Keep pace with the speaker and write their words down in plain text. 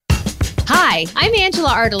Hi, I'm Angela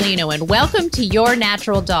Ardolino, and welcome to Your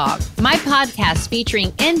Natural Dog, my podcast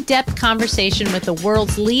featuring in-depth conversation with the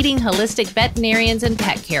world's leading holistic veterinarians and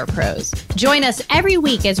pet care pros. Join us every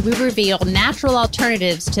week as we reveal natural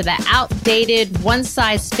alternatives to the outdated,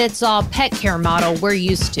 one-size-fits-all pet care model we're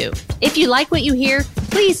used to. If you like what you hear,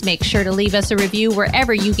 please make sure to leave us a review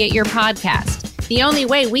wherever you get your podcast. The only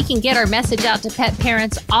way we can get our message out to pet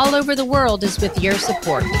parents all over the world is with your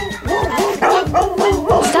support.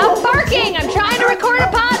 Stop barking! I'm trying to record a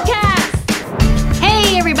podcast!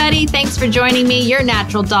 Hey everybody, thanks for joining me, Your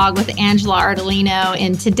Natural Dog with Angela Ardolino.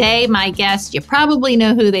 And today my guest, you probably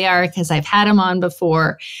know who they are because I've had them on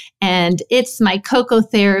before. And it's my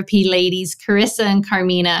CocoTherapy ladies, Carissa and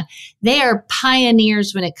Carmina. They are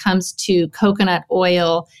pioneers when it comes to coconut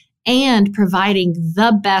oil and providing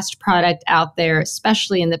the best product out there,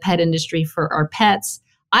 especially in the pet industry for our pets.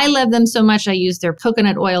 I love them so much. I use their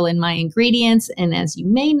coconut oil in my ingredients. And as you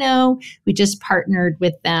may know, we just partnered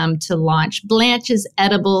with them to launch Blanche's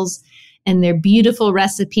Edibles and their beautiful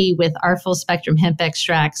recipe with our full spectrum hemp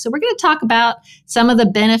extract. So we're going to talk about some of the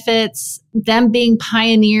benefits, them being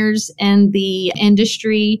pioneers in the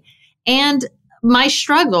industry, and my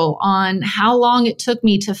struggle on how long it took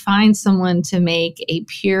me to find someone to make a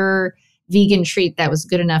pure vegan treat that was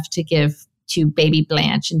good enough to give to baby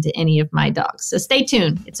Blanche and to any of my dogs. So stay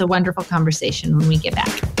tuned. It's a wonderful conversation when we get back.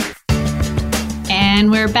 And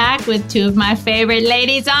we're back with two of my favorite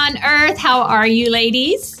ladies on earth. How are you,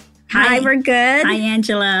 ladies? Hi, we're good. Hi,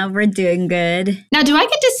 Angela. We're doing good. Now, do I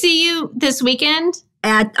get to see you this weekend?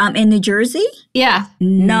 At in New Jersey? Yeah.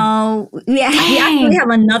 No. We actually have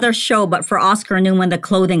another show, but for Oscar Newman, the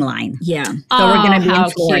clothing line. Yeah. So we're going to be in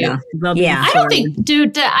Florida. Cute. We'll be in I Florida. don't think,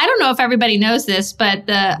 dude, I don't know if everybody knows this, but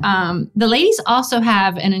the ladies also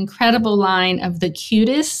have an incredible line of the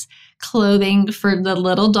cutest clothing for the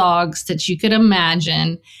little dogs that you could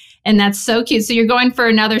imagine. And that's so cute. So you're going for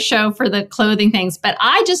another show for the clothing things. But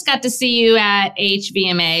I just got to see you at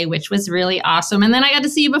HVMA, which was really awesome. And then I got to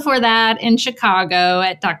see you before that in Chicago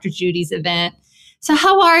at Dr. Judy's event. So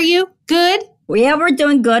how are you? Good? Yeah, we're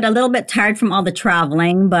doing good. A little bit tired from all the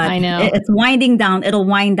traveling, but I know. It's winding down. It'll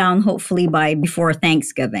wind down hopefully before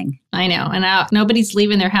Thanksgiving. I know. And nobody's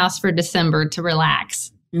leaving their house for December to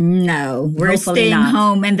relax. No, we're Hopefully staying not.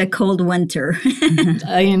 home in the cold winter.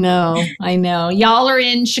 I know. Y'all are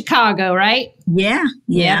in Chicago, right? Yeah.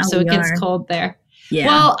 So it gets cold there. Yeah.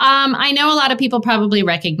 Well, I know a lot of people probably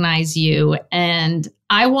recognize you, and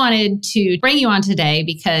I wanted to bring you on today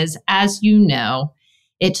because, as you know,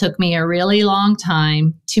 it took me a really long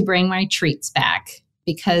time to bring my treats back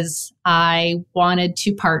because I wanted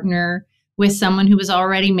to partner with someone who was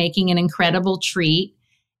already making an incredible treat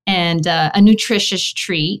and a nutritious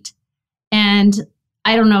treat. And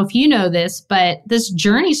I don't know if you know this, but this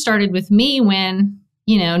journey started with me when,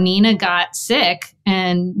 Nina got sick,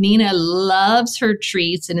 and Nina loves her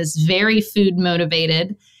treats and is very food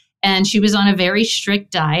motivated. And she was on a very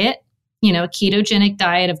strict diet, a ketogenic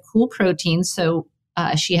diet of cool proteins. So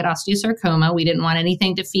she had osteosarcoma. We didn't want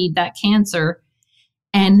anything to feed that cancer.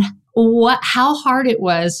 And how hard it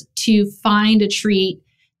was to find a treat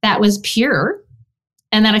that was pure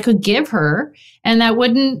and that I could give her and that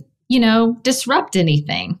wouldn't, disrupt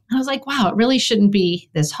anything. I was like, wow, it really shouldn't be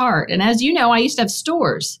this hard. And as you know, I used to have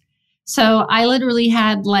stores. So I literally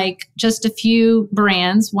had just a few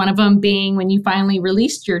brands, one of them being when you finally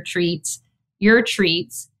released your treats.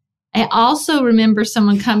 I also remember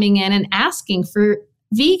someone coming in and asking for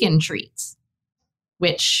vegan treats,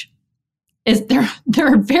 which is there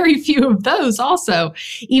are very few of those also.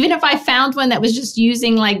 Even if I found one that was just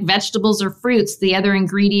using vegetables or fruits, the other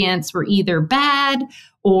ingredients were either bad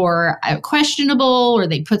or questionable, or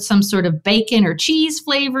they put some sort of bacon or cheese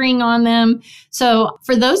flavoring on them. So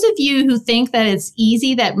for those of you who think that it's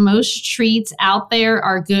easy, that most treats out there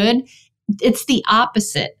are good, it's the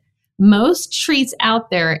opposite. Most treats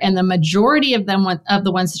out there, and the majority of them, of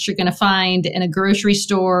the ones that you're going to find in a grocery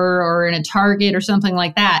store or in a Target or something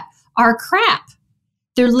like that, are crap.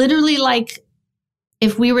 They're literally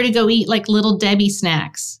if we were to go eat Little Debbie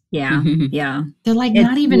snacks. Yeah. Yeah. They're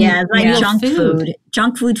not even real junk food.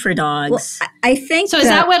 Junk food for dogs. Well, I think so. Is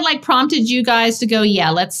that what prompted you guys to go,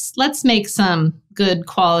 let's make some good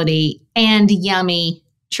quality and yummy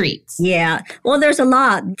treats? Yeah. Well, there's a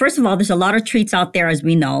lot. First of all, there's a lot of treats out there, as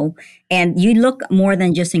we know. And you look more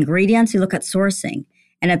than just ingredients, you look at sourcing.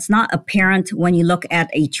 And it's not apparent when you look at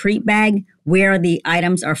a treat bag where the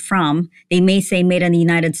items are from. They may say made in the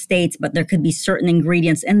United States, but there could be certain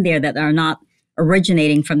ingredients in there that are not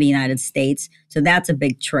originating from the United States. So that's a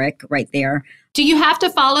big trick right there. Do you have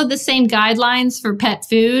to follow the same guidelines for pet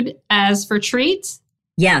food as for treats?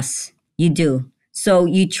 Yes, you do. So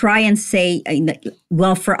you try and say,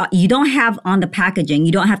 well, you don't have on the packaging,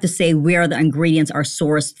 you don't have to say where the ingredients are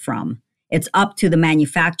sourced from. It's up to the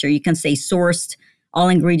manufacturer. You can say sourced, all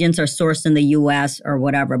ingredients are sourced in the US or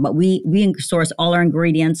whatever, but we source all our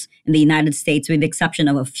ingredients in the United States with the exception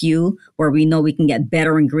of a few where we know we can get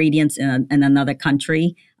better ingredients in another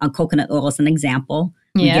country. Coconut oil is an example.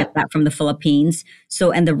 We get that from the Philippines.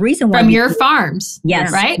 So, and the reason why from your farms,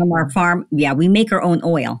 yes, right? From our farm. Yeah, we make our own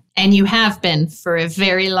oil. And you have been for a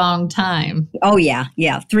very long time. Oh, yeah.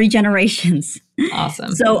 3 generations.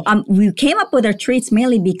 Awesome. So we came up with our treats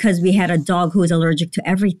mainly because we had a dog who was allergic to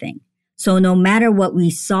everything. So no matter what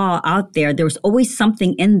we saw out there, there was always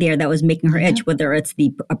something in there that was making her itch, whether it's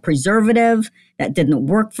a preservative that didn't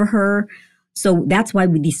work for her. So that's why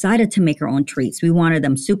we decided to make our own treats. We wanted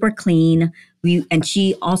them super clean. And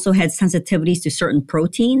she also had sensitivities to certain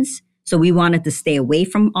proteins. So we wanted to stay away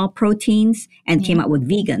from all proteins and came up with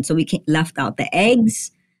vegan. So we left out the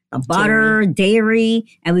eggs, the butter, dairy,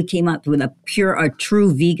 and we came up with a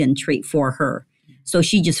true vegan treat for her. So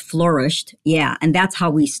she just flourished. Yeah. And that's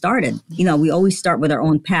how we started. You know, we always start with our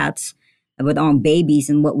own pets, with our own babies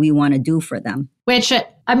and what we want to do for them. Which,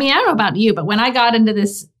 I mean, I don't know about you, but when I got into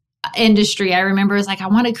this industry, I remember it was like, I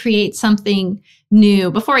want to create something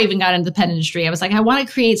new. Before I even got into the pet industry, I was like, I want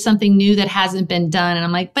to create something new that hasn't been done. And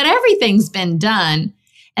I'm like, but everything's been done.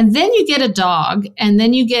 And then you get a dog and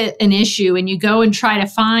then you get an issue and you go and try to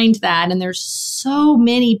find that. And there's so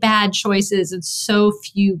many bad choices and so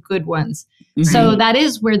few good ones. Mm-hmm. So that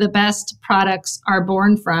is where the best products are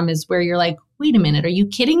born from, is where you're like, wait a minute, are you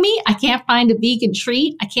kidding me? I can't find a vegan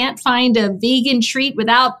treat. I can't find a vegan treat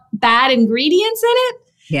without bad ingredients in it.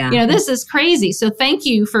 Yeah. You know, this is crazy. So thank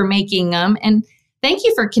you for making them. And thank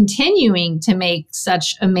you for continuing to make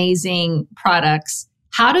such amazing products.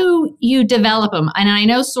 How do you develop them? And I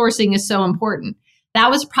know sourcing is so important. That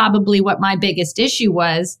was probably what my biggest issue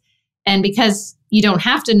was. And because you don't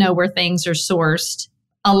have to know where things are sourced,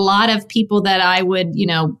 a lot of people that I would,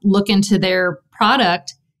 look into their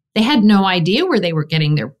product, they had no idea where they were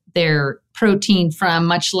getting their protein from,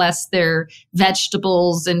 much less their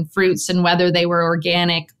vegetables and fruits and whether they were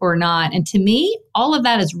organic or not. And to me, all of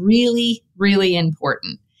that is really, really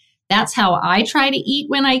important. That's how I try to eat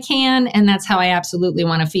when I can. And that's how I absolutely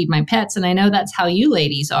want to feed my pets. And I know that's how you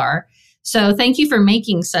ladies are. So thank you for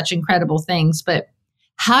making such incredible things. But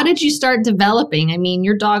how did you start developing? I mean,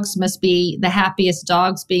 your dogs must be the happiest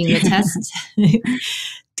dogs being the test.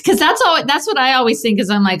 Because that's what I always think is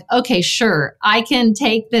I'm like, okay, sure, I can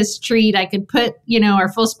take this treat. I could put,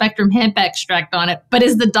 our full spectrum hemp extract on it. But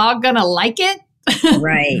is the dog going to like it?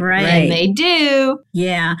 Right. And they do.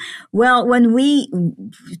 Yeah. Well, when we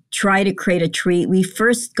try to create a treat, we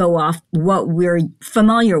first go off what we're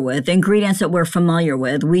familiar with, ingredients that we're familiar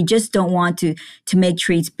with. We just don't want to make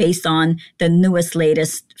treats based on the newest,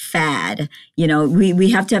 latest fad. We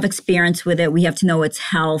have to have experience with it. We have to know its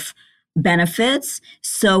health benefits.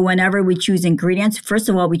 So whenever we choose ingredients, first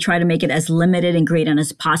of all, we try to make it as limited ingredient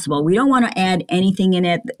as possible. We don't want to add anything in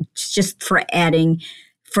it just for adding.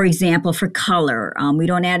 For example, for color, we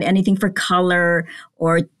don't add anything for color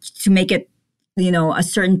or to make it, a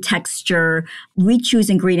certain texture. We choose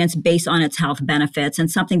ingredients based on its health benefits and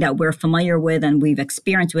something that we're familiar with and we've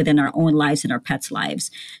experienced within our own lives and our pets' lives.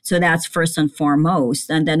 So that's first and foremost.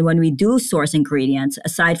 And then when we do source ingredients,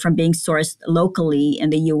 aside from being sourced locally in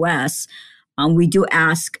the U.S., we do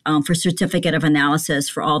ask for certificate of analysis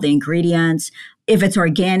for all the ingredients. If it's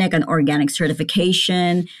organic, an organic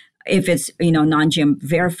certification. If it's, non-GM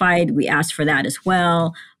verified, we ask for that as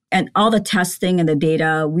well. And all the testing and the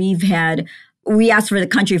data we ask for the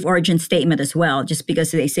country of origin statement as well. Just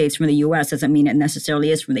because they say it's from the U.S. doesn't mean it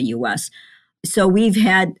necessarily is from the U.S. So we've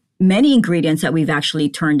had many ingredients that we've actually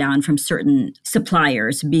turned down from certain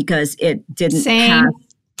suppliers because it didn't have.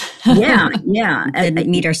 Yeah. It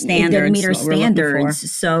didn't meet our standards. It didn't meet our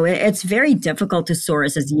standards. So it's very difficult to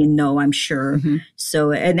source, as you know, I'm sure. Mm-hmm.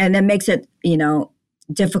 So, and that makes it,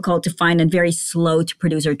 difficult to find and very slow to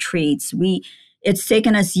produce our treats. It's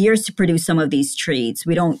taken us years to produce some of these treats.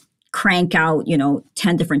 We don't crank out,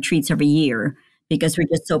 10 different treats every year because we're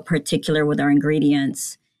just so particular with our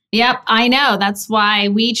ingredients. Yep, I know. That's why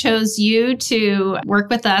we chose you to work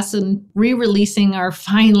with us in re-releasing our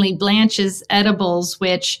Finally Blanche's edibles,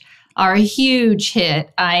 which are a huge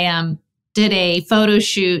hit. I did a photo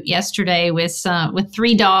shoot yesterday with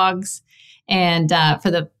 3 dogs, and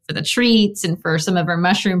for the treats and for some of our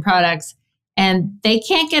mushroom products, and they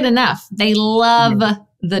can't get enough. They love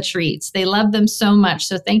the treats. They love them so much.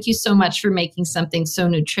 So thank you so much for making something so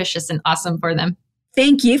nutritious and awesome for them.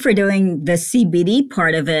 Thank you for doing the CBD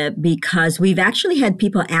part of it, because we've actually had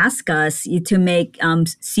people ask us to make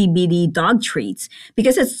CBD dog treats,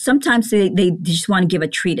 because sometimes they just want to give a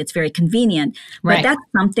treat. It's very convenient. Right. But that's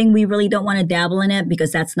something we really don't want to dabble in it,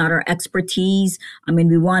 because that's not our expertise. I mean,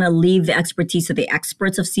 we want to leave the expertise to the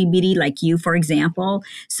experts of CBD, like you, for example.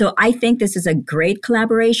 So I think this is a great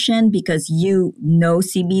collaboration, because you know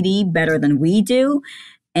CBD better than we do.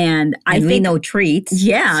 And I think we know treats.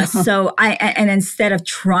 Yeah. So and instead of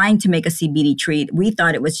trying to make a CBD treat, we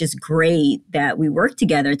thought it was just great that we worked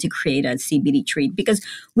together to create a CBD treat, because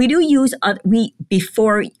we do use,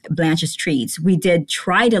 before Blanche's treats, we did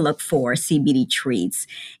try to look for CBD treats,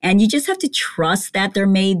 and you just have to trust that they're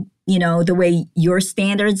made, the way your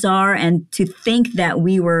standards are, and to think that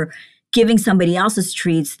we were giving somebody else's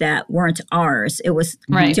treats that weren't ours. It was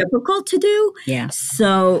difficult to do. Yeah.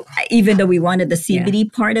 So even though we wanted the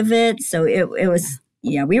CBD part of it, so it was,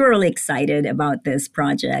 we were really excited about this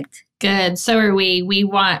project. Good. So are we.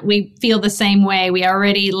 We feel the same way. We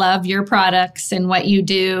already love your products and what you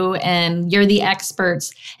do, and you're the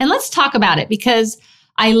experts. And let's talk about it, because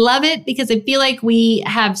I love it, because I feel like we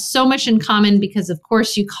have so much in common, because of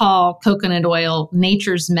course you call coconut oil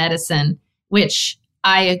nature's medicine, which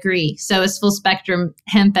I agree. So is full spectrum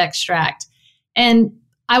hemp extract. And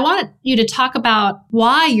I want you to talk about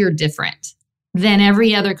why you're different than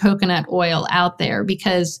every other coconut oil out there,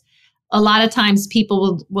 because a lot of times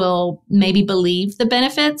people will maybe believe the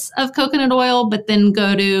benefits of coconut oil, but then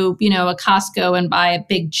go to, a Costco and buy a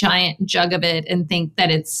big giant jug of it and think that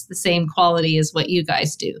it's the same quality as what you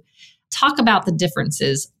guys do. Talk about the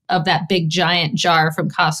differences of that big giant jar from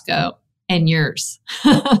Costco and yours.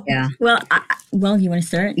 Yeah. Well, you want to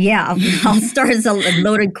start? Yeah, I'll start. As a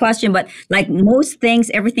loaded question, but like most things,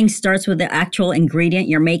 everything starts with the actual ingredient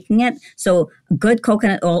you're making it. So good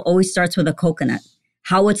coconut oil always starts with a coconut.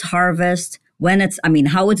 How it's harvested,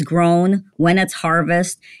 how it's grown, when it's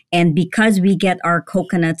harvested. And because we get our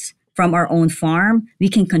coconuts from our own farm, we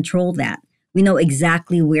can control that. We know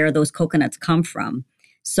exactly where those coconuts come from.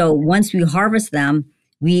 So once we harvest them,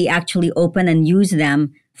 we actually open and use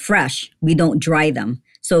them fresh. We don't dry them.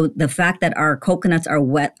 So the fact that our coconuts are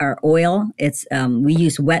wet, our oil, we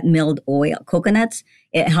use wet milled oil coconuts.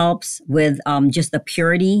 It helps with just the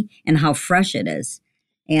purity and how fresh it is.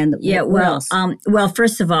 And what else? Well,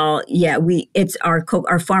 first of all, it's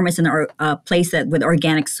our farm is in a place with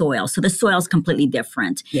organic soil, so the soil is completely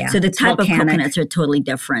different. Yeah, so the type of coconuts are totally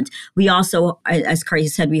different. We also, as Carly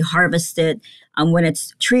said, we harvest it when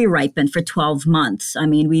it's tree ripened for 12 months. I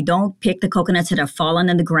mean, we don't pick the coconuts that have fallen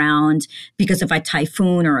in the ground because of a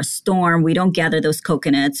typhoon or a storm. We don't gather those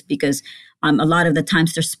coconuts because a lot of the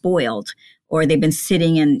times they're spoiled, or they've been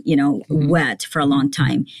sitting in, wet for a long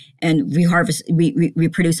time. And we harvest, we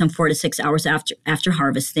produce them 4 to 6 hours after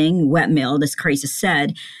harvesting, wet milled, as Carissa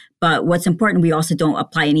said. But what's important, we also don't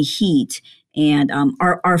apply any heat. And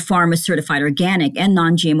our farm is certified organic and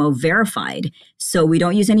non-GMO verified. So we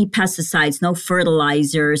don't use any pesticides, no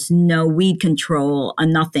fertilizers, no weed control,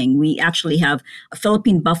 nothing. We actually have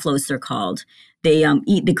Philippine buffaloes, they're called. They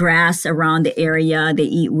eat the grass around the area. They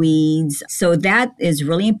eat weeds. So that is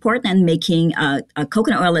really important in making a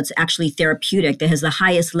coconut oil that's actually therapeutic, that has the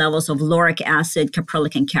highest levels of lauric acid,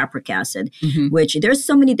 caprylic, and capric acid, which there's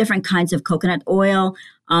so many different kinds of coconut oil.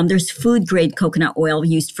 There's food-grade coconut oil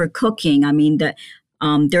used for cooking. I mean,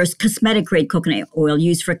 there's cosmetic-grade coconut oil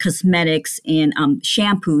used for cosmetics and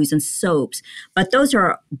shampoos and soaps. But those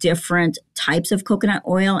are different types of coconut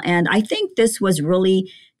oil. And I think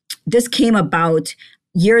this came about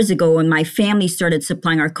years ago when my family started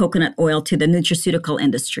supplying our coconut oil to the nutraceutical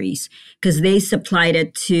industries, because they supplied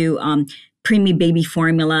it to preemie baby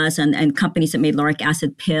formulas and companies that made lauric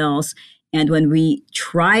acid pills. And when we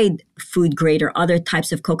tried food grade or other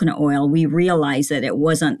types of coconut oil, we realized that it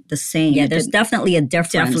wasn't the same. Yeah, there's definitely a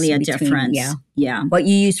difference. Definitely a difference. Yeah. What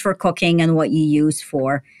you use for cooking and what you use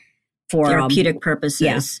for therapeutic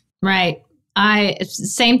purposes. Yeah. Right.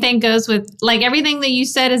 Same thing goes with, like, everything that you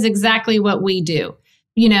said is exactly what we do,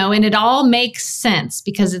 and it all makes sense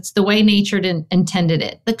because it's the way nature intended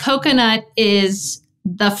it. The coconut is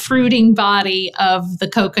the fruiting body of the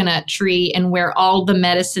coconut tree and where all the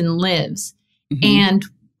medicine lives. And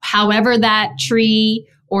however that tree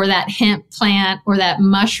or that hemp plant or that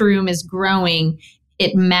mushroom is growing,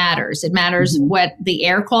 it matters. It matters what the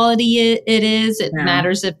air quality it is. It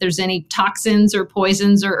matters if there's any toxins or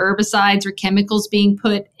poisons or herbicides or chemicals being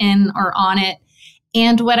put in or on it.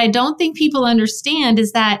 And what I don't think people understand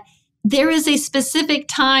is that there is a specific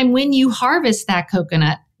time when you harvest that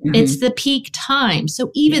coconut. It's the peak time. So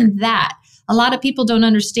even that, a lot of people don't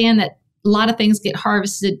understand that a lot of things get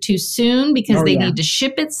harvested too soon because they need to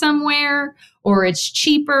ship it somewhere, or it's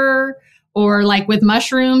cheaper. Or like with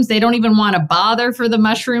mushrooms, they don't even want to bother for the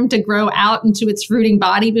mushroom to grow out into its fruiting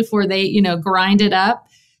body before they, grind it up.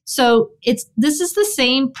 So this is the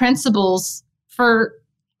same principles for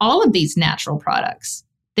all of these natural products.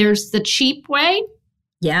 There's the cheap way.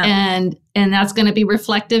 Yeah. And that's going to be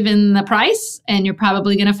reflective in the price. And you're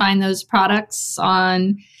probably going to find those products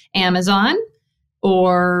on Amazon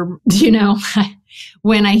or,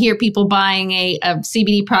 when I hear people buying a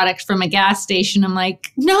CBD product from a gas station, I'm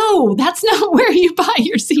like, no, that's not where you buy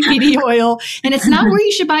your CBD oil. And it's not where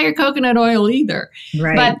you should buy your coconut oil either.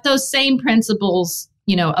 Right. But those same principles,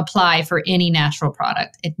 apply for any natural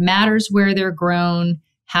product. It matters where they're grown,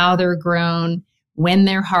 how they're grown, when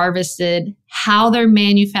they're harvested, how they're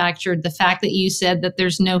manufactured. The fact that you said that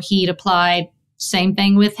there's no heat applied, same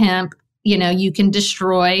thing with hemp. You can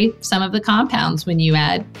destroy some of the compounds when you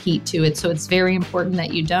add heat to it. So it's very important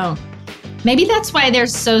that you don't. Maybe that's why they're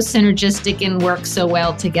so synergistic and work so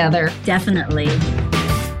well together. Definitely.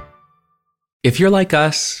 If you're like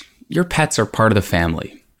us, your pets are part of the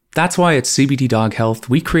family. That's why at CBD Dog Health,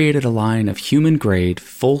 we created a line of human-grade,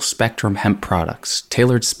 full-spectrum hemp products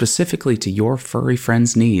tailored specifically to your furry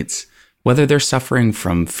friend's needs. Whether they're suffering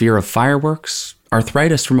from fear of fireworks,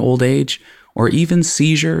 arthritis from old age, or even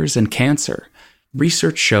seizures and cancer,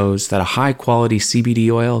 research shows that a high-quality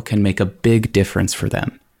CBD oil can make a big difference for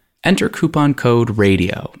them. Enter coupon code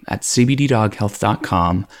RADIO at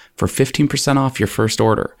cbddoghealth.com for 15% off your first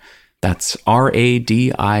order. That's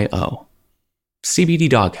RADIO. CBD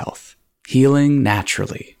Dog Health. Healing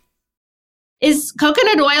naturally. Is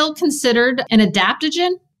coconut oil considered an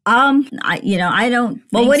adaptogen? I don't.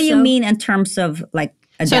 Well, what do you mean in terms of like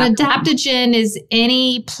adaptogen? So an adaptogen is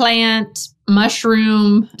any plant,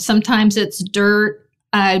 mushroom, sometimes it's dirt.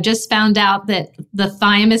 I just found out that the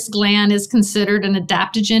thymus gland is considered an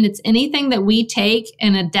adaptogen. It's anything that we take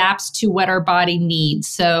and adapts to what our body needs.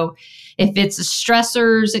 So if it's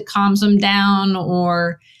stressors, it calms them down,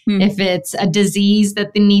 or if it's a disease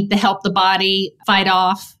that they need to help the body fight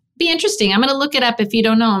off. Be interesting. I'm going to look it up. If you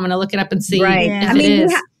don't know, I'm going to look it up and see if it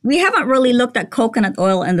is. We haven't really looked at coconut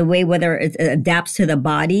oil in the way whether it adapts to the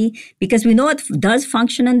body, because we know it does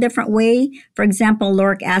function in different way. For example,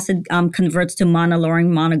 lauric acid converts to monolaurine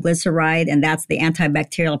monoglyceride, and that's the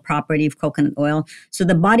antibacterial property of coconut oil. So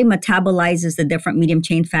the body metabolizes the different medium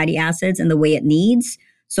chain fatty acids in the way it needs.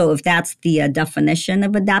 So if that's the definition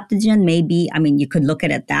of adaptogen, maybe, you could look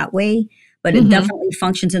at it that way. But it definitely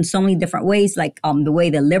functions in so many different ways, like the way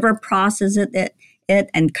the liver processes it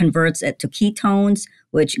and converts it to ketones,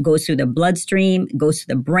 which goes through the bloodstream, goes to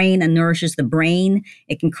the brain and nourishes the brain.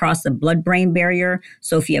 It can cross the blood-brain barrier.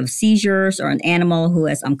 So if you have seizures or an animal who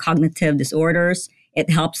has cognitive disorders, it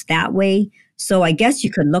helps that way. So I guess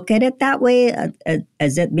you could look at it that way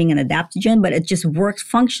as it being an adaptogen, but it just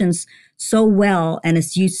functions so well, and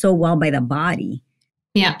it's used so well by the body.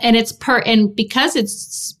 Yeah, and and because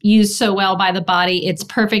it's used so well by the body, it's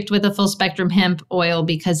perfect with a full spectrum hemp oil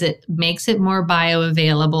because it makes it more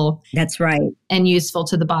bioavailable. That's right. And useful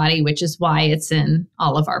to the body, which is why it's in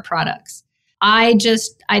all of our products. I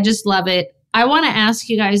just love it. I want to ask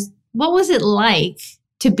you guys, what was it like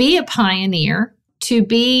to be a pioneer, to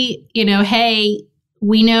be, hey,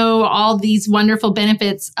 we know all these wonderful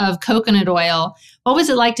benefits of coconut oil. What was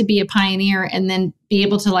it like to be a pioneer and then be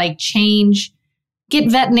able to get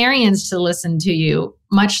veterinarians to listen to you?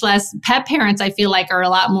 Much less pet parents, I feel like, are a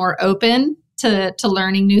lot more open to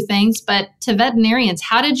learning new things. But to veterinarians,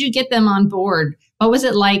 how did you get them on board? What was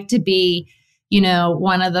it like to be,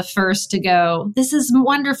 one of the first to go, this is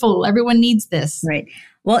wonderful, everyone needs this? Right.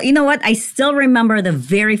 Well, you know what? I still remember the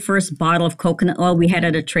very first bottle of coconut oil we had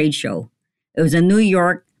at a trade show. It was in New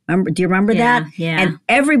York. Do you remember that? Yeah. And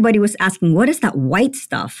everybody was asking, what is that white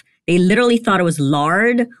stuff? They literally thought it was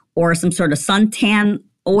lard or some sort of suntan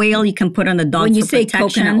oil you can put on the dog when you for say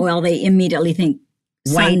protection. coconut oil, they immediately think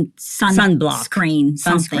sunblock.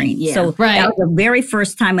 Sunscreen. Yeah. So that was the very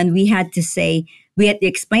first time, and we had to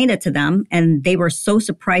explain it to them, and they were so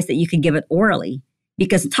surprised that you could give it orally.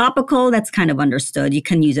 Because topical, that's kind of understood. You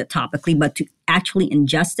can use it topically, but to actually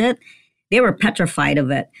ingest it, they were petrified of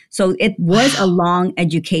it. So it was a long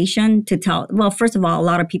education to tell. Well, first of all, a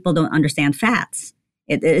lot of people don't understand fats.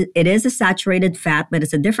 It is a saturated fat, but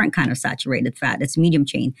it's a different kind of saturated fat. It's medium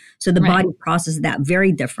chain. So the body processes that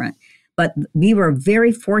very different. But we were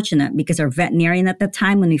very fortunate because our veterinarian at the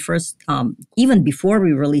time, when we first, even before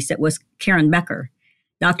we released it, was Karen Becker,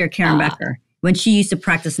 Dr. Karen Becker, when she used to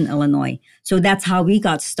practice in Illinois. So that's how we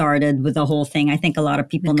got started with the whole thing. I think a lot of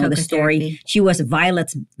people know the story. She was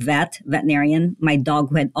Violet's veterinarian, my dog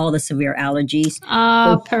who had all the severe allergies.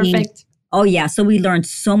 Oh, so perfect. Oh, yeah. So we learned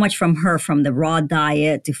so much from her, from the raw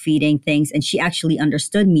diet to feeding things. And she actually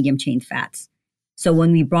understood medium chain fats. So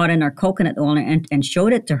when we brought in our coconut oil and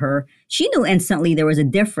showed it to her, she knew instantly there was a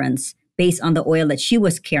difference based on the oil that she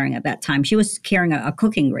was carrying at that time. She was carrying a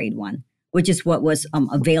cooking grade one, which is what was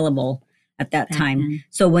available at that time. Mm-hmm.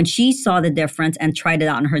 So when she saw the difference and tried it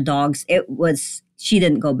out on her dogs, she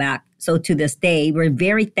didn't go back. So to this day, we're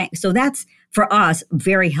very so that's for us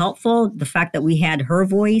very helpful. The fact that we had her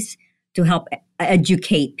voice to help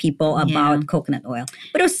educate people about coconut oil.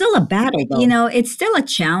 But it was still a battle, though. You know, it's still a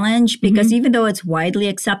challenge because even though it's widely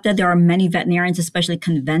accepted, there are many veterinarians, especially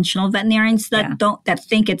conventional veterinarians, that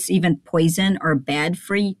think it's even poison or bad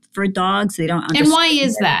for dogs. They don't understand. And why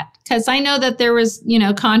is that? Because I know that there was,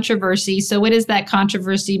 controversy. So what is that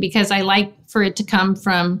controversy? Because I like for it to come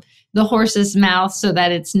from the horse's mouth so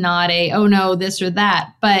that it's not oh no, this or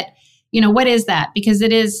that. But, what is that? Because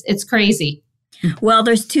it's crazy. Well,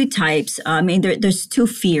 there's two types. There's two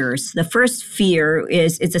fears. The first fear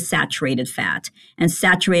is it's a saturated fat, and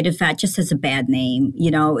saturated fat just has a bad name.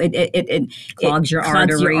 It clogs your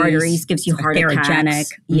arteries, gives you heart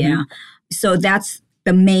attacks. Mm-hmm. Yeah. So that's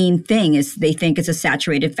the main thing is they think it's a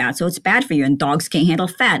saturated fat. So it's bad for you. And dogs can't handle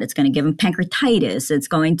fat. It's going to give them pancreatitis. It's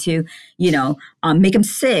going to, make them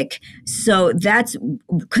sick. So that's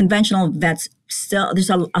conventional vets. Still, there's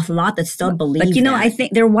a lot that still believe But, I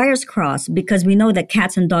think their wires cross because we know that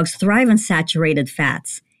cats and dogs thrive on saturated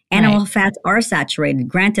fats. Animal fats are saturated.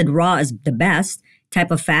 Granted, raw is the best type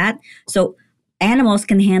of fat. So animals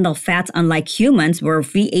can handle fats unlike humans, where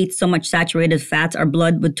if we ate so much saturated fats, our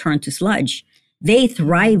blood would turn to sludge. They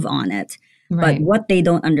thrive on it. Right. But what they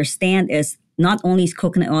don't understand is not only is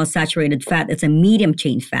coconut oil saturated fat, it's a medium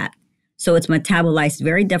chain fat. So it's metabolized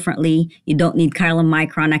very differently. You don't need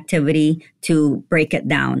chylomicron activity to break it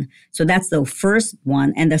down. So that's the first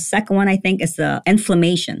one. And the second one, I think, is the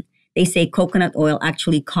inflammation. They say coconut oil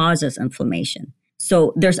actually causes inflammation.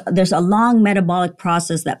 So there's a long metabolic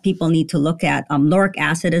process that people need to look at. Lauric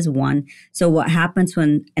acid is one. So what happens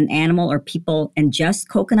when an animal or people ingest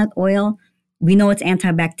coconut oil? We know it's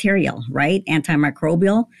antibacterial, right?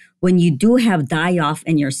 Antimicrobial. When you do have die-off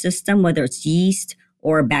in your system, whether it's yeast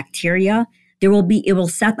or bacteria, it will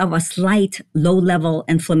set off a slight low-level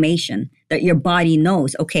inflammation that your body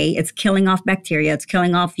knows, okay, it's killing off bacteria, it's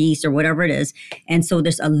killing off yeast or whatever it is. And so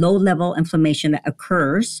there's a low-level inflammation that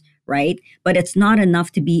occurs, right? But it's not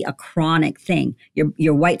enough to be a chronic thing.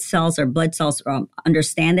 Your white cells or blood cells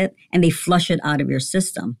understand it, and they flush it out of your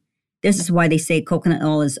system. This is why they say coconut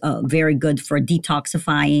oil is very good for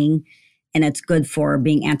detoxifying, and it's good for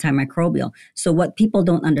being antimicrobial. So what people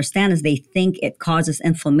don't understand is they think it causes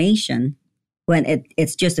inflammation when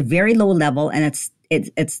it's just a very low level, and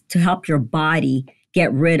it's to help your body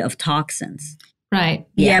get rid of toxins. Right.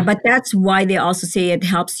 Yeah, but that's why they also say it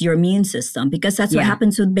helps your immune system, because that's what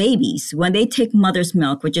happens with babies. When they take mother's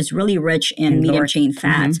milk, which is really rich in medium chain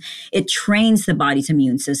fats, it trains the body's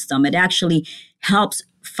immune system. It actually helps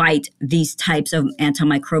fight these types of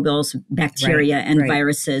antimicrobials, bacteria, and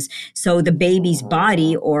viruses. So the baby's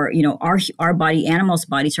body, or our body, animals'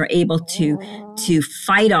 bodies, are able to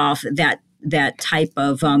fight off that type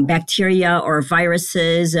of bacteria or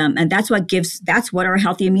viruses, and that's what our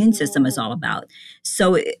healthy immune system is all about.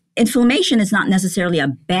 So inflammation is not necessarily a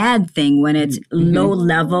bad thing when it's low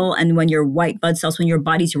level, and when your white blood cells, when your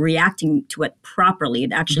body's reacting to it properly,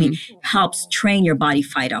 it actually helps train your body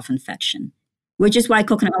fight off infection, which is why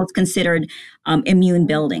coconut oil is considered immune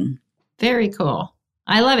building. Very cool.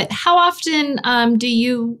 I love it. How often do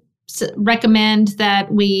you recommend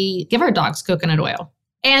that we give our dogs coconut oil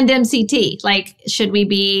and MCT? Like, should we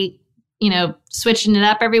be, switching it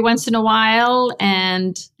up every once in a while?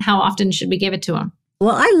 And how often should we give it to them?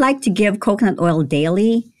 Well, I like to give coconut oil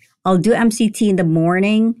daily. I'll do MCT in the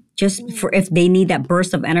morning just for if they need that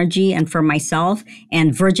burst of energy, and for myself,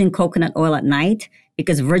 and virgin coconut oil at night,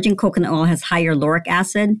 because virgin coconut oil has higher lauric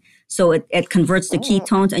acid. So it converts to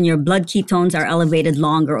ketones, and your blood ketones are elevated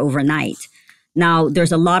longer overnight. Now,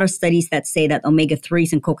 there's a lot of studies that say that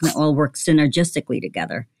omega-3s and coconut oil work synergistically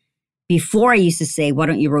together. Before, I used to say, why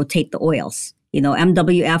don't you rotate the oils?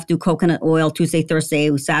 MWF do coconut oil Tuesday,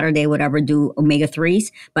 Thursday, Saturday, whatever, do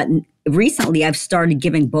omega-3s. But recently, I've started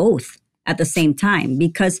giving both at the same time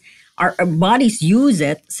because our bodies use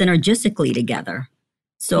it synergistically together.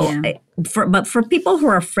 So, but for people who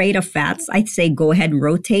are afraid of fats, I'd say go ahead and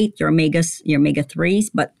rotate your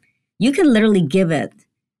omega-3s. But you can literally give it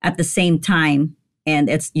at the same time, and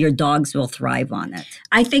your dogs will thrive on it.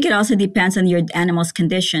 I think it also depends on your animal's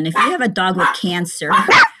condition. If you have a dog with cancer,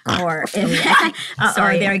 or if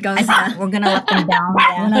sorry, there it goes. We're gonna let them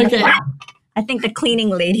down. Okay. I think the cleaning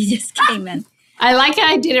lady just came in. I like how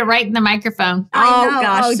I did it right in the microphone. I know.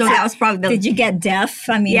 gosh. So that was probably Did you get deaf?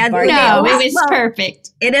 I mean, Yeah, Bart- No, it was Well, perfect.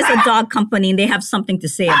 It is a dog company, and they have something to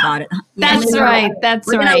say about it. That's right. That's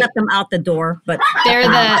We're gonna right. let them out the door, but They're say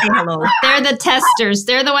the hello. they're the testers.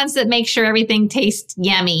 They're the ones that make sure everything tastes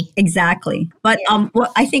yummy. Exactly. But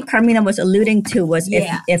what I think Carmina was alluding to was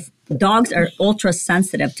if dogs are ultra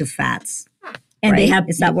sensitive to fats. And they have,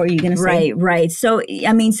 is that what you're going to say? Right. So,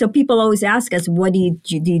 I mean, so people always ask us, what do you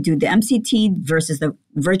do? The MCT versus the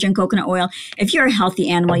virgin coconut oil. If you're a healthy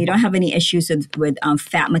animal, you don't have any issues with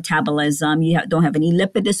fat metabolism, you don't have any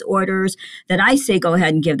lipid disorders, then I say go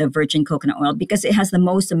ahead and give the virgin coconut oil because it has the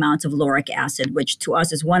most amounts of lauric acid, which to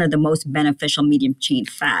us is one of the most beneficial medium chain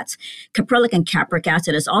fats. Caprylic and capric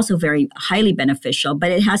acid is also very highly beneficial,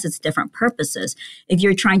 but it has its different purposes. If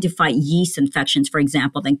you're trying to fight yeast infections, for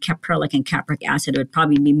example, then caprylic and capric acid would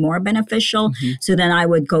probably be more beneficial. Mm-hmm. So then I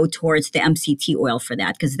would go towards the MCT oil for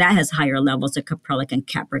that because that has higher levels of caprylic and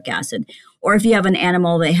capric acid. Or if you have an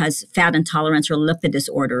animal that has fat intolerance or lipid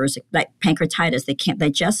disorders like pancreatitis, they can't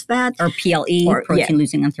digest fat. Or PLE, or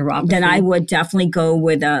protein-losing enteropathy. Then I would definitely go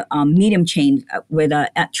with a medium chain, with a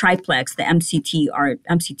triplex, the MCT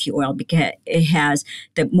oil, because it has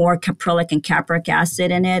the more caprylic and capric acid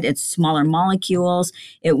in it. It's smaller molecules.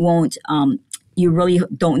 It won't, you really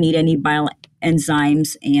don't need any bile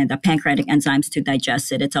enzymes and pancreatic enzymes to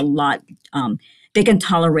digest it. It's a lot, they can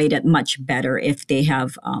tolerate it much better if they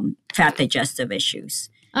have fat digestive issues.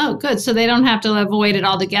 Oh, good. So they don't have to avoid it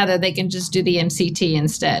altogether. They can just do the MCT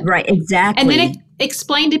instead. Right, exactly. And then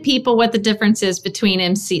explain to people what the difference is between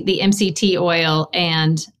the MCT oil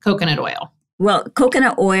and coconut oil. Well,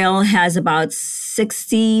 coconut oil has about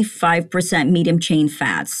 65% medium chain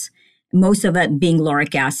fats, most of it being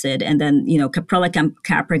lauric acid, and then, caprylic and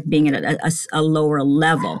capric being at a lower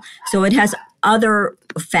level. So it has other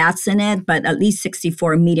fats in it, but at least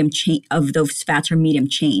 64 medium chain of those fats are medium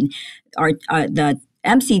chain. The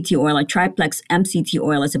MCT oil, a triplex MCT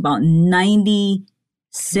oil, is about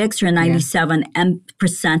 96 or 97%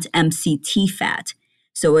 MCT fat.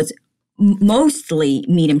 So it's mostly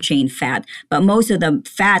medium chain fat, but most of the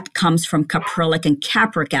fat comes from caprylic and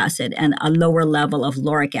capric acid and a lower level of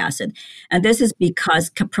lauric acid. And this is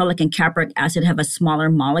because caprylic and capric acid have a smaller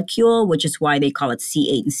molecule, which is why they call it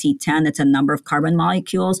C8 and C10. It's a number of carbon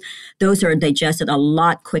molecules. Those are digested a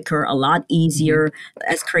lot quicker, a lot easier.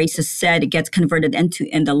 Mm-hmm. As Carissa said, it gets converted in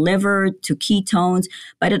the liver to ketones,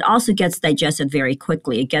 but it also gets digested very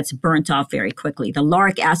quickly. It gets burnt off very quickly. The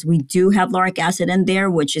lauric acid, we do have lauric acid in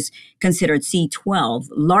there, which is considered C12,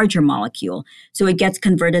 larger molecule. So it gets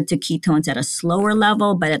converted to ketones at a slower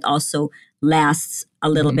level, but it also lasts a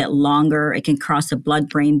little bit longer. It can cross the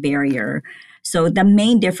blood-brain barrier. So the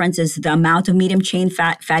main difference is the amount of medium chain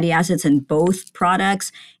fatty acids in both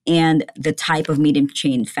products and the type of medium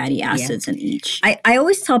chain fatty acids in each. I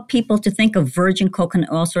always tell people to think of virgin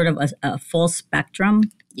coconut oil sort of as a full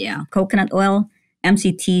spectrum. Yeah. Coconut oil,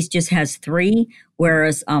 MCTs just has 3,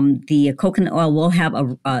 whereas the coconut oil will have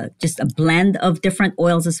just a blend of different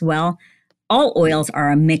oils as well. All oils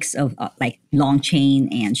are a mix of like long chain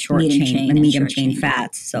and short chain and medium chain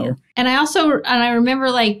fats. So, and I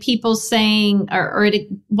remember like people saying, or it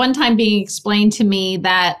one time being explained to me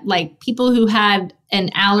that like people who had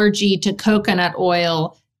an allergy to coconut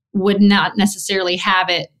oil would not necessarily have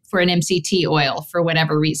it for an MCT oil for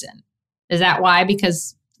whatever reason. Is that why?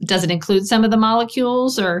 Because does it include some of the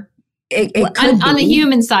molecules, or it could on the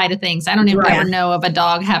human side of things? I don't even ever know of a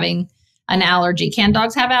dog having an allergy. Can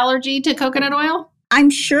dogs have allergy to coconut oil? I'm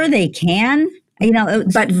sure they can,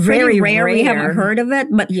 but very rare. We haven't heard of it.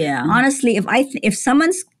 But honestly, if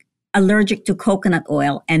someone's allergic to coconut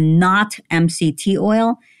oil and not MCT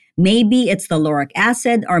oil, maybe it's the lauric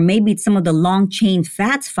acid, or maybe it's some of the long chain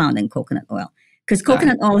fats found in coconut oil. Because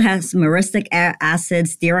coconut oil has myristic acid,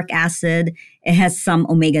 stearic acid. It has some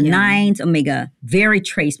omega-9s, very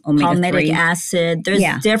trace omega-3. Palmitic acid. There's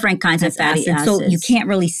different kinds of fatty acids. So you can't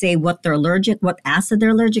really say what acid they're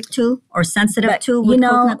allergic to or sensitive to with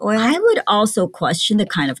coconut oil. I would also question the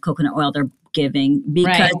kind of coconut oil they're giving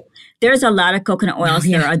because there's a lot of coconut oils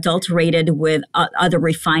that are adulterated with other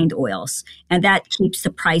refined oils. And that keeps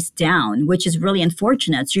the price down, which is really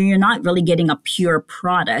unfortunate. So you're not really getting a pure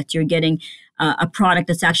product. You're getting a product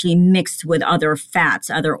that's actually mixed with other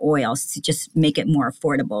fats, other oils to just make it more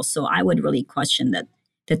affordable. So I would really question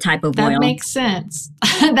the type of oil. That makes sense.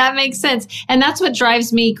 That makes sense. And that's what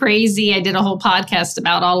drives me crazy. I did a whole podcast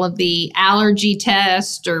about all of the allergy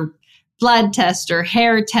tests or blood tests or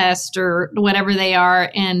hair tests or whatever they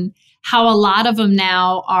are, and how a lot of them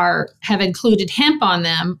now have included hemp on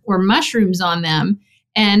them or mushrooms on them,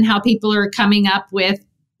 and how people are coming up with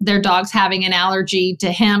their dog's having an allergy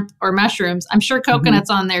to hemp or mushrooms. I'm sure coconut's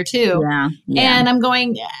on there too. Yeah. And I'm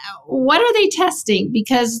going, what are they testing?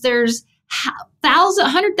 Because there's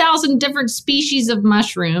 100,000 different species of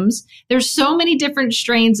mushrooms. There's so many different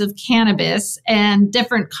strains of cannabis and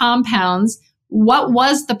different compounds. What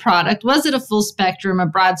was the product? Was it a full spectrum, a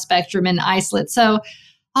broad spectrum, an isolate? So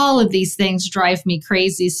all of these things drive me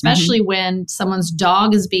crazy, especially when someone's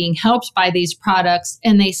dog is being helped by these products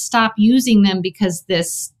and they stop using them because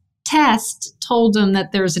this test told them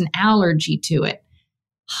that there's an allergy to it.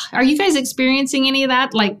 Are you guys experiencing any of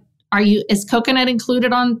that? Like, is coconut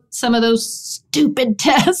included on some of those stupid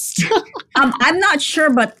tests? I'm not sure,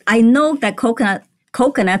 but I know that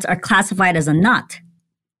coconuts are classified as a nut,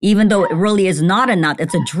 even though it really is not a nut.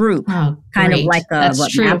 It's a drupe, kind of like an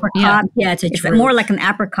apricot. Yeah, it's more like an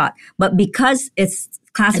apricot. But because it's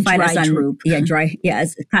classified as a drupe,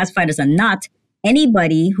 it's classified as a nut.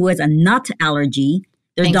 Anybody who has a nut allergy,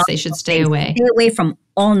 thinks they should stay away. Stay away from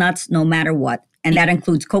all nuts, no matter what, and that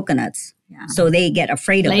includes coconuts. Yeah. So they get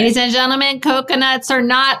afraid of it. Ladies and gentlemen, coconuts are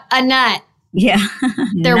not a nut. Yeah.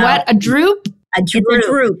 They're what? A drupe? It's a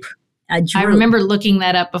drupe. I remember looking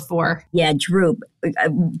that up before. Yeah, drupe.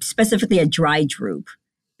 Specifically a dry drupe.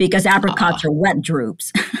 Because apricots are wet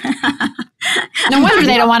drupes. No wonder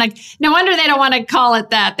they don't want to call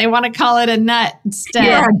it that. They want to call it a nut instead.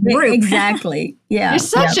 Yeah, drupe. Exactly. Yeah. You're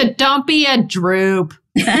such don't be a drupe.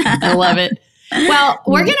 I love it. Well,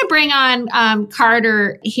 we're going to bring on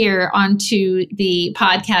Carter here onto the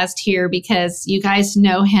podcast here because you guys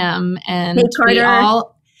know him and hey, Carter.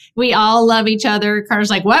 we all love each other. Carter's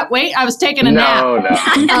like, what? Wait, I was taking a nap.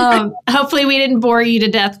 No. Hopefully we didn't bore you to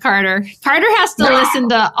death, Carter. Carter has to listen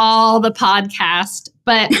to all the podcast,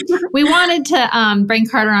 but we wanted to bring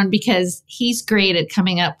Carter on because he's great at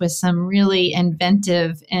coming up with some really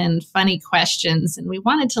inventive and funny questions. And we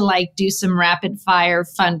wanted to do some rapid fire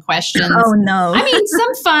fun questions. Oh, no. I mean,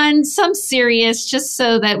 some fun, some serious, just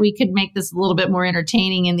so that we could make this a little bit more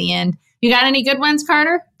entertaining in the end. You got any good ones,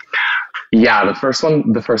 Carter? Yeah, the first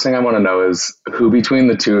thing I want to know is who between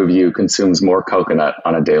the two of you consumes more coconut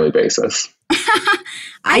on a daily basis?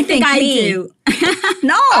 I think I do.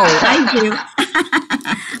 No, I do.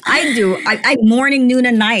 I do. I morning, noon,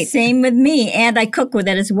 and night. Same with me. And I cook with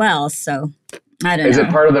it as well. So I don't know. Is it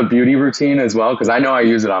part of the beauty routine as well? Because I know I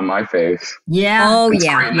use it on my face. Yeah. Oh,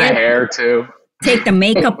 yeah. The hair too. Take the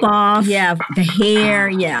makeup off. Yeah. The hair.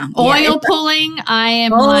 Yeah. Oil pulling. I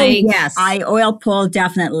am yes. I oil pull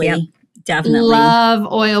definitely. Yep. Definitely.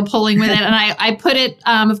 Love oil pulling with it. And I put it,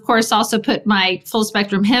 of course, also put my full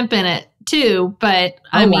spectrum hemp in it too. But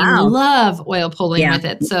love oil pulling with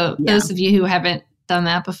it. So those of you who haven't done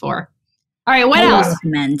that before. All right. What else?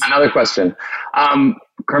 Another question.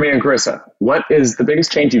 Carmine and Carissa, what is the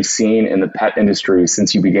biggest change you've seen in the pet industry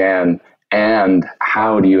since you began? And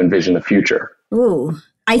how do you envision the future? Ooh,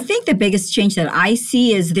 I think the biggest change that I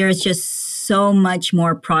see is there's just so much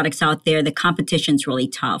more products out there. The competition's really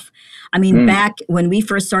tough. I mean, back when we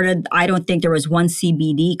first started, I don't think there was one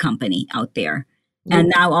CBD company out there.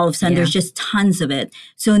 And now all of a sudden there's just tons of it.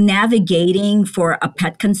 So navigating for a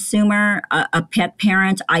pet consumer, a pet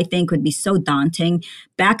parent, I think would be so daunting.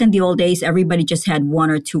 Back in the old days, everybody just had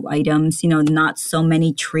one or two items, not so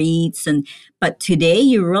many treats. But today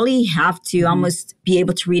you really have to almost be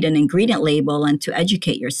able to read an ingredient label and to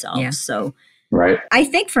educate yourself. Yeah. So right. I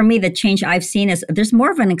think for me, the change I've seen is there's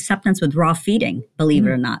more of an acceptance with raw feeding, believe it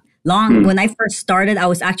or not. When I first started, I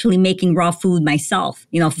was actually making raw food myself,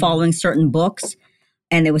 following certain books.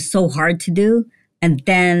 And it was so hard to do. And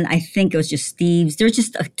then I think it was just Steve's. There's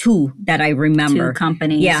just two that I remember. Two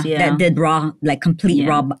companies. That did raw, complete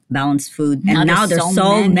raw balanced food. And now there's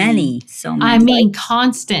so many. I mean,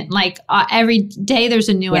 constant. Every day there's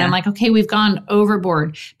a new one. I'm like, okay, we've gone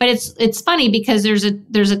overboard. But it's funny because there's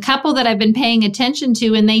a couple that I've been paying attention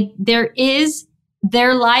to, and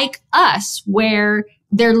they're like us, where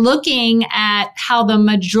they're looking at how the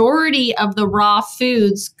majority of the raw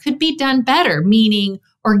foods could be done better, meaning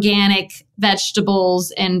organic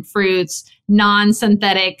vegetables and fruits,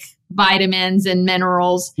 non-synthetic vitamins and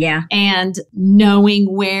minerals, and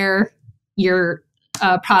knowing where your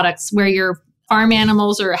products, where your farm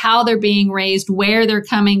animals or how they're being raised, where they're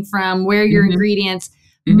coming from, where your ingredients,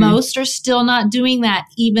 most are still not doing that,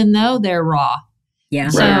 even though they're raw. Yeah.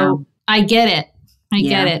 So I get it. I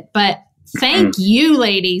get it. But thank you,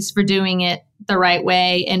 ladies, for doing it the right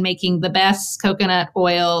way and making the best coconut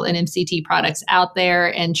oil and MCT products out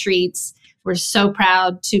there and treats We're so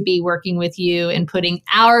proud to be working with you and putting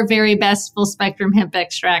our very best full spectrum hemp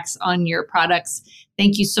extracts on your products.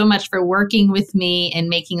 Thank you so much for working with me and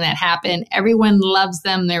making that happen. Everyone loves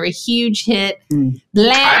them. They're a huge hit.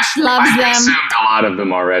 Blanche loves them. I've consumed a lot of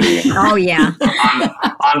them already. Oh, yeah.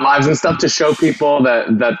 on lives and stuff to show people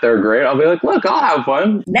that they're great. I'll be like, look, I'll have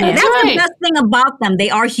one. That's the best thing about them. They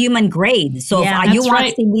are human grade. So if you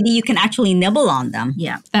want CBD, you can actually nibble on them.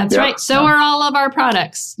 Yeah, that's right. So are all of our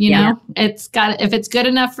products. You know, if it's good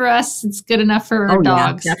enough for us, it's good enough for our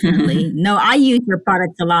dogs. Yeah, definitely. No, I use your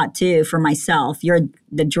products a lot too for myself. You're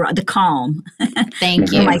the calm.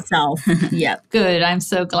 Thank you. For myself. Yeah. Good. I'm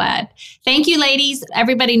so glad. Thank you, ladies.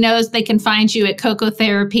 Everybody knows they can find you at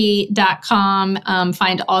CocoTherapy.com.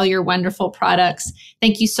 Find all your wonderful products.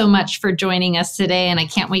 Thank you so much for joining us today. And I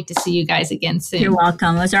can't wait to see you guys again soon. You're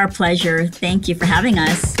welcome. It was our pleasure. Thank you for having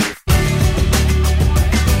us.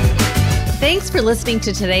 Thanks for listening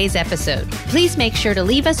to today's episode. Please make sure to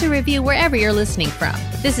leave us a review wherever you're listening from.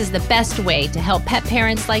 This is the best way to help pet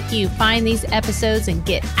parents like you find these episodes and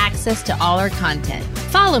get access to all our content.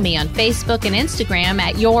 Follow me on Facebook and Instagram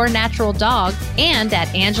at Your Natural Dog and at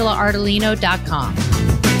AngelaArdolino.com.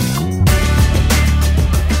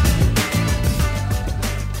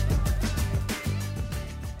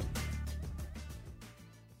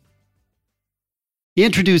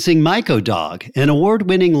 Introducing MycoDog, an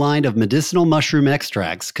award-winning line of medicinal mushroom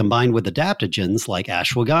extracts combined with adaptogens like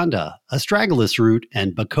ashwagandha, astragalus root,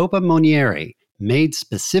 and Bacopa monnieri, made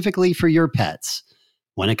specifically for your pets.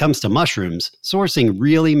 When it comes to mushrooms, sourcing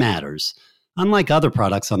really matters. Unlike other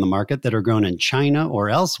products on the market that are grown in China or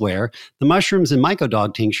elsewhere, the mushrooms in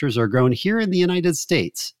MycoDog tinctures are grown here in the United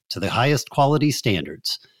States to the highest quality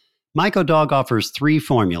standards. MycoDog offers 3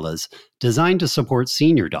 formulas designed to support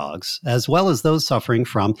senior dogs, as well as those suffering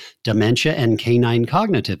from dementia and canine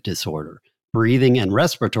cognitive disorder, breathing and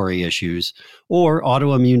respiratory issues, or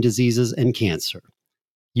autoimmune diseases and cancer.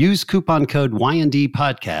 Use coupon code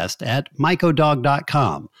YNDPodcast at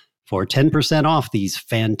mycodog.com for 10% off these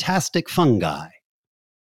fantastic fungi.